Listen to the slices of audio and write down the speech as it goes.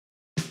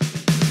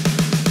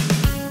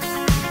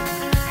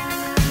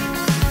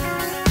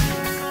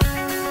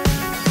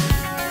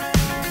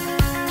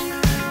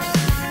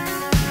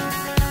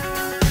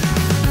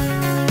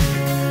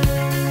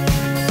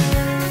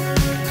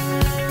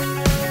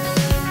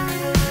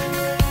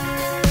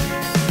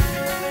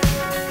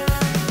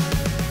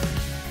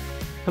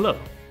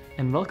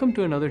and welcome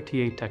to another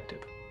TA Tech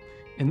Tip.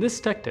 In this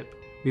Tech Tip,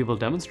 we will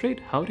demonstrate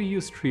how to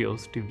use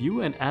TRIOS to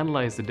view and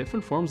analyze the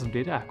different forms of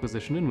data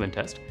acquisition in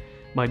WinTest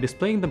by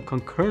displaying them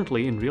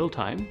concurrently in real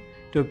time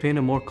to obtain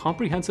a more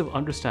comprehensive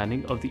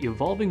understanding of the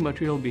evolving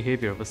material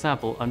behavior of a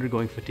sample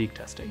undergoing fatigue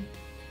testing.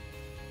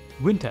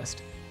 WinTest,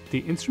 the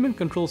instrument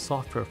control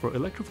software for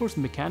electroforce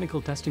mechanical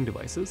testing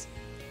devices,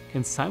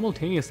 can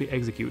simultaneously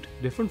execute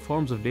different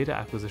forms of data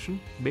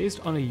acquisition based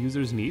on a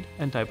user's need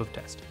and type of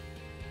test.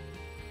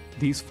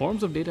 These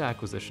forms of data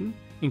acquisition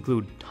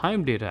include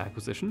time data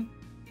acquisition,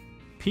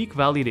 peak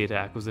valley data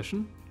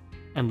acquisition,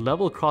 and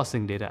level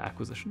crossing data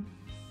acquisition.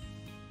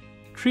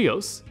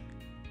 TRIOS,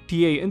 TA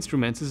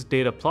Instruments'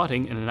 data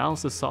plotting and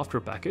analysis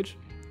software package,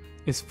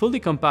 is fully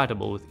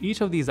compatible with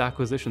each of these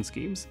acquisition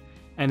schemes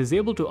and is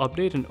able to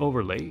update and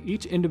overlay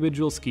each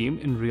individual scheme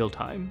in real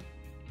time.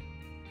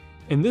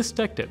 In this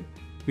tech tip,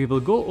 we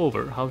will go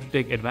over how to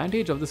take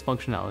advantage of this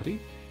functionality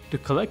to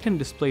collect and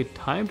display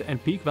timed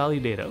and peak valley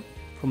data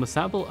from a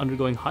sample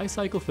undergoing high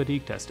cycle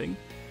fatigue testing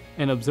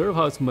and observe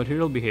how its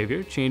material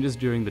behavior changes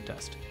during the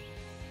test.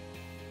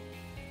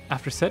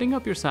 After setting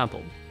up your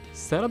sample,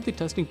 set up the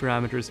testing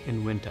parameters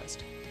in WinTest.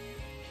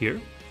 Here,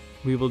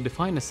 we will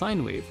define a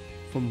sine wave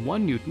from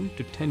 1 Newton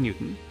to 10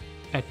 Newton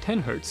at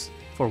 10 Hz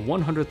for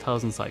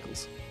 100,000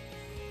 cycles.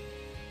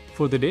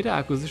 For the data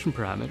acquisition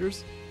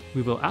parameters,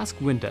 we will ask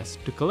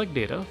WinTest to collect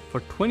data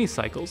for 20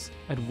 cycles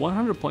at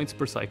 100 points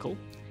per cycle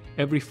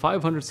every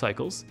 500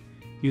 cycles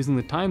using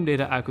the time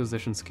data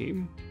acquisition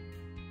scheme.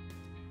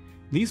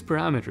 These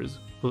parameters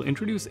will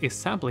introduce a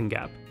sampling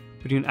gap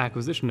between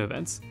acquisition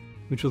events,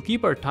 which will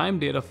keep our time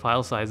data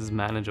file sizes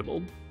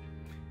manageable.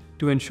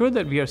 To ensure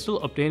that we are still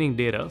obtaining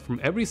data from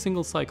every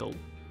single cycle,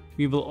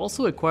 we will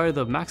also acquire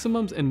the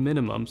maximums and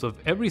minimums of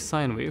every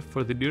sine wave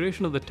for the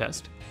duration of the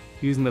test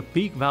using the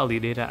peak valley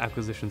data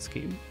acquisition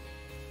scheme.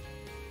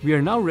 We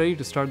are now ready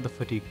to start the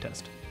fatigue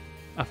test.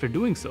 After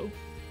doing so,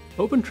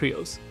 open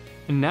TRIOS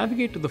and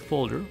navigate to the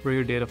folder where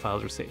your data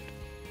files are saved.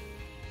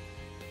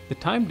 The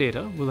time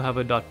data will have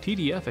a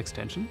 .tdf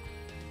extension,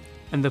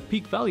 and the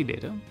peak valley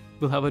data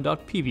will have a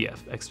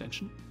 .pvf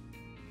extension.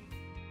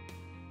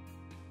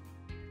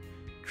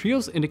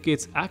 TRIOS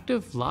indicates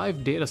active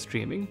live data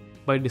streaming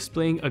by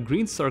displaying a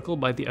green circle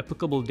by the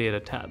applicable data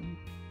tab.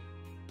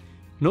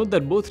 Note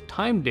that both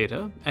time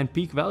data and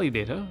peak valley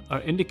data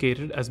are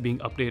indicated as being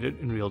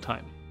updated in real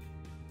time.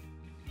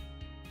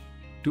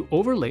 To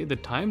overlay the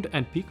timed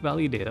and peak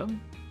valley data,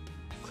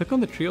 click on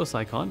the TRIOS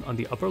icon on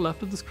the upper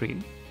left of the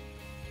screen,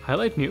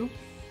 highlight New,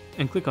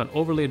 and click on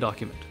Overlay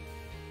Document.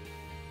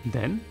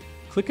 Then,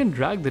 click and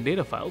drag the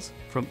data files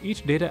from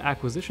each data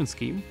acquisition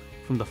scheme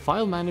from the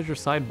File Manager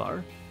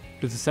sidebar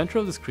to the center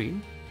of the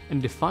screen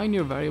and define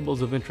your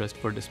variables of interest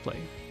for display.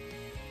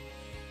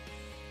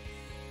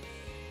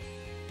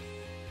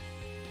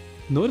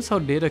 Notice how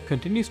data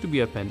continues to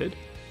be appended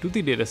to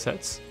the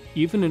datasets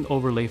even in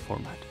overlay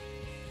format.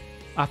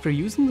 After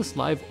using this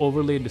live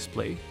overlay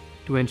display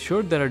to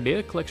ensure that our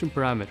data collection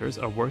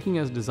parameters are working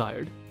as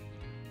desired,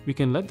 we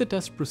can let the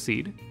test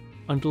proceed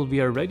until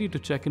we are ready to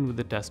check in with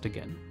the test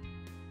again.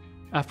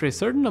 After a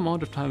certain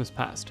amount of time has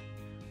passed,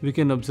 we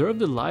can observe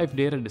the live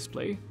data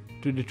display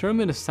to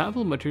determine if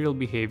sample material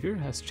behavior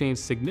has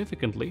changed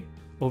significantly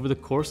over the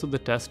course of the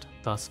test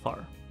thus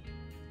far.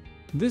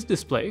 This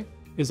display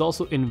is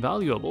also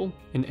invaluable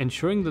in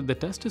ensuring that the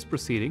test is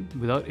proceeding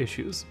without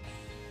issues,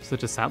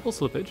 such as sample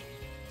slippage,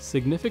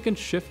 significant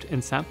shift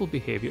in sample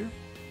behavior,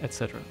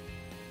 etc.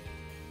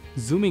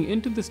 Zooming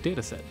into this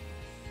dataset,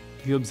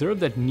 we observe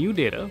that new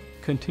data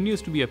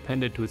continues to be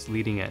appended to its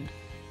leading end.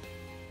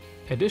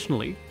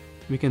 Additionally,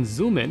 we can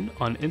zoom in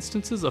on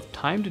instances of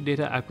timed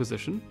data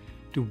acquisition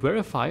to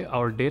verify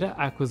our data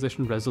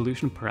acquisition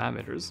resolution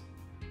parameters,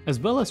 as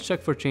well as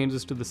check for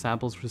changes to the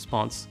sample's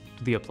response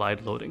to the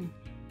applied loading.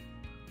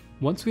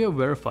 Once we have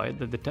verified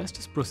that the test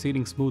is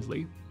proceeding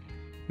smoothly,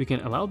 we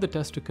can allow the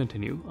test to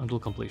continue until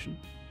completion.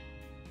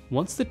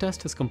 Once the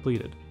test is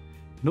completed,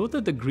 note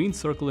that the green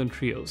circle in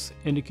TRIOS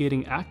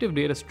indicating active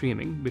data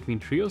streaming between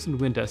TRIOS and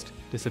WinTest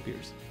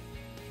disappears.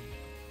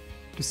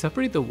 To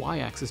separate the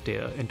y-axis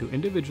data into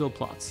individual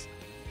plots,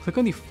 click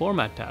on the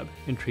Format tab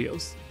in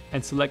TRIOS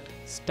and select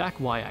Stack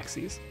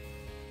Y-axes.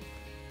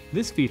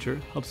 This feature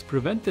helps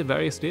prevent the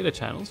various data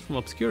channels from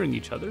obscuring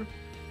each other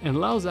and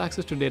allows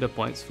access to data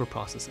points for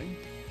processing.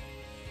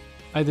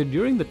 Either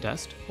during the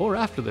test or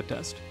after the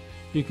test,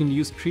 you can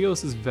use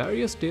TRIOS'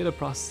 various data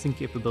processing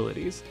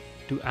capabilities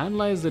to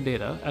analyze the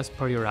data as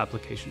per your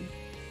application.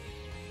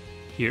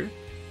 Here,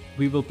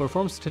 we will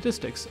perform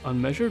statistics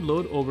on measured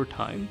load over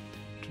time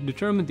to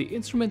determine the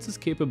instrument's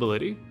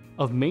capability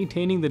of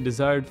maintaining the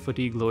desired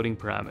fatigue loading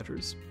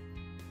parameters.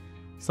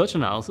 Such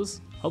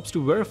analysis helps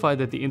to verify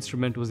that the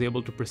instrument was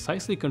able to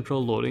precisely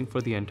control loading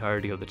for the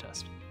entirety of the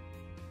test.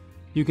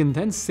 You can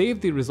then save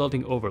the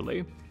resulting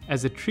overlay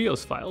as a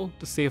TRIOS file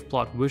to save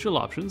plot visual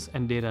options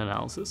and data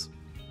analysis.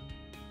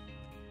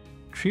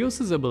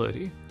 TRIOS'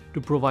 ability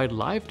to provide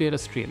live data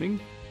streaming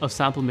of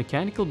sample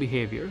mechanical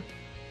behavior,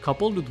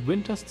 coupled with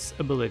WinTest's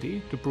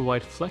ability to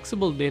provide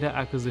flexible data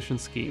acquisition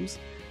schemes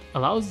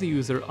allows the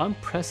user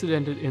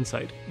unprecedented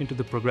insight into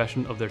the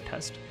progression of their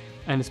test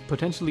and is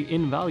potentially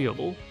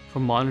invaluable for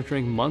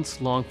monitoring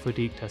months-long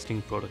fatigue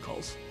testing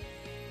protocols.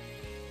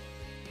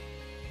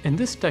 In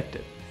this tech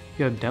tip,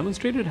 we have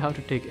demonstrated how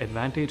to take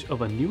advantage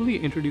of a newly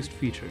introduced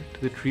feature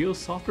to the TRIOS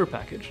software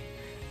package,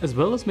 as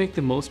well as make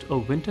the most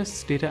of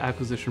WinTest's data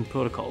acquisition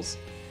protocols.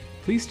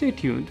 Please stay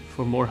tuned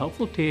for more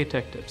helpful TA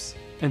tech tips,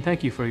 and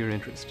thank you for your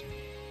interest.